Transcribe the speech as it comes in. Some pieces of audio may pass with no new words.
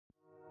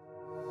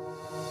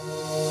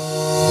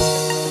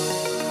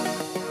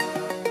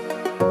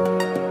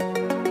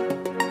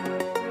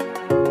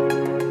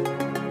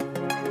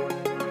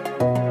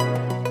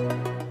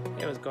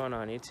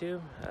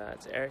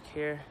it's Eric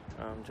here.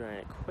 I'm doing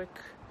a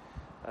quick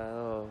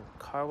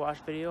car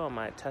wash video on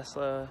my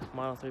Tesla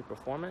Model 3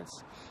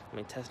 Performance.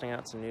 I'm testing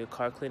out some new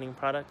car cleaning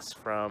products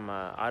from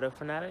Auto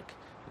Fanatic.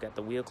 We got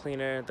the wheel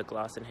cleaner, the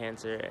gloss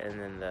enhancer, and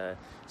then the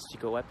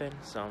secret weapon.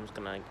 So I'm just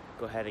gonna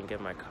go ahead and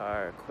give my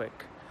car a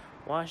quick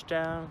wash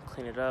down,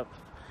 clean it up,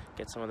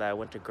 get some of that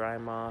winter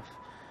grime off.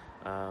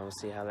 We'll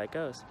see how that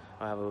goes.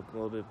 I'll have a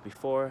little bit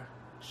before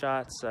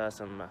shots,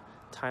 some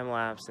time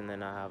lapse, and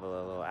then I'll have a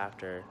little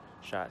after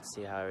shot to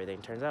see how everything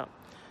turns out.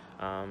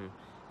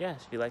 Yeah,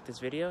 if you like this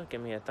video,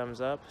 give me a thumbs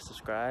up,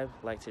 subscribe,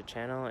 like to the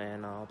channel,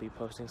 and I'll be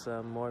posting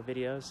some more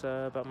videos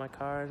about my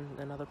car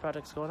and other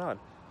projects going on.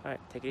 Alright,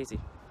 take it easy.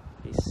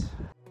 Peace.